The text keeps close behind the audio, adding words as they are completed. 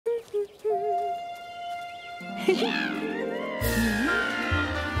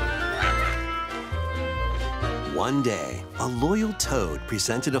One day, a loyal toad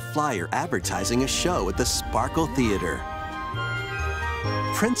presented a flyer advertising a show at the Sparkle Theater.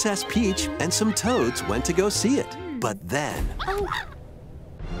 Princess Peach and some toads went to go see it, but then...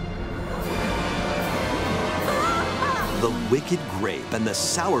 The Wicked Grape and the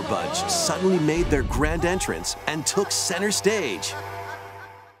Sour Bunch suddenly made their grand entrance and took center stage.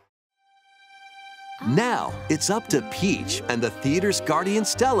 Now, it's up to Peach and the theater's guardian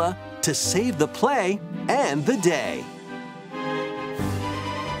Stella to save the play and the day.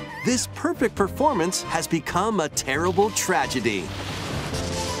 This perfect performance has become a terrible tragedy.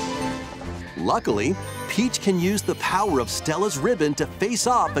 Luckily, Peach can use the power of Stella's ribbon to face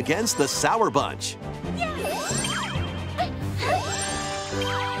off against the Sour Bunch.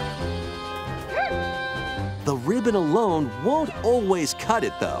 The ribbon alone won't always cut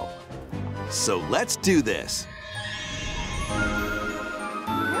it, though. So let's do this.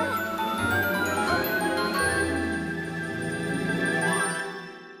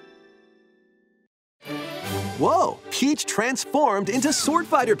 Whoa! Peach transformed into Sword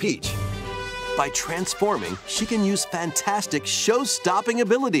Fighter Peach. By transforming, she can use fantastic show-stopping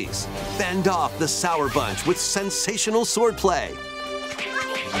abilities. Fend off the Sour Bunch with sensational swordplay.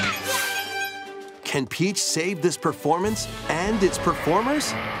 Can Peach save this performance and its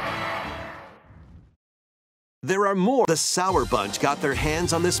performers? There are more. The Sour Bunch got their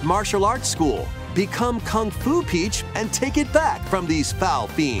hands on this martial arts school. Become Kung Fu Peach and take it back from these foul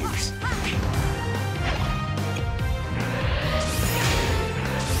fiends.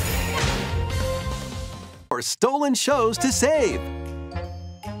 Or stolen shows to save.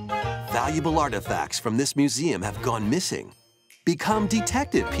 Valuable artifacts from this museum have gone missing. Become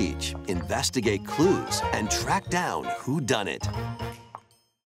Detective Peach, investigate clues, and track down who done it.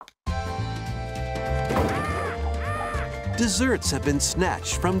 Desserts have been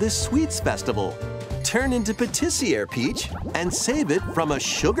snatched from this sweets festival. Turn into Patissiere Peach and save it from a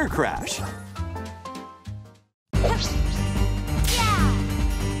sugar crash.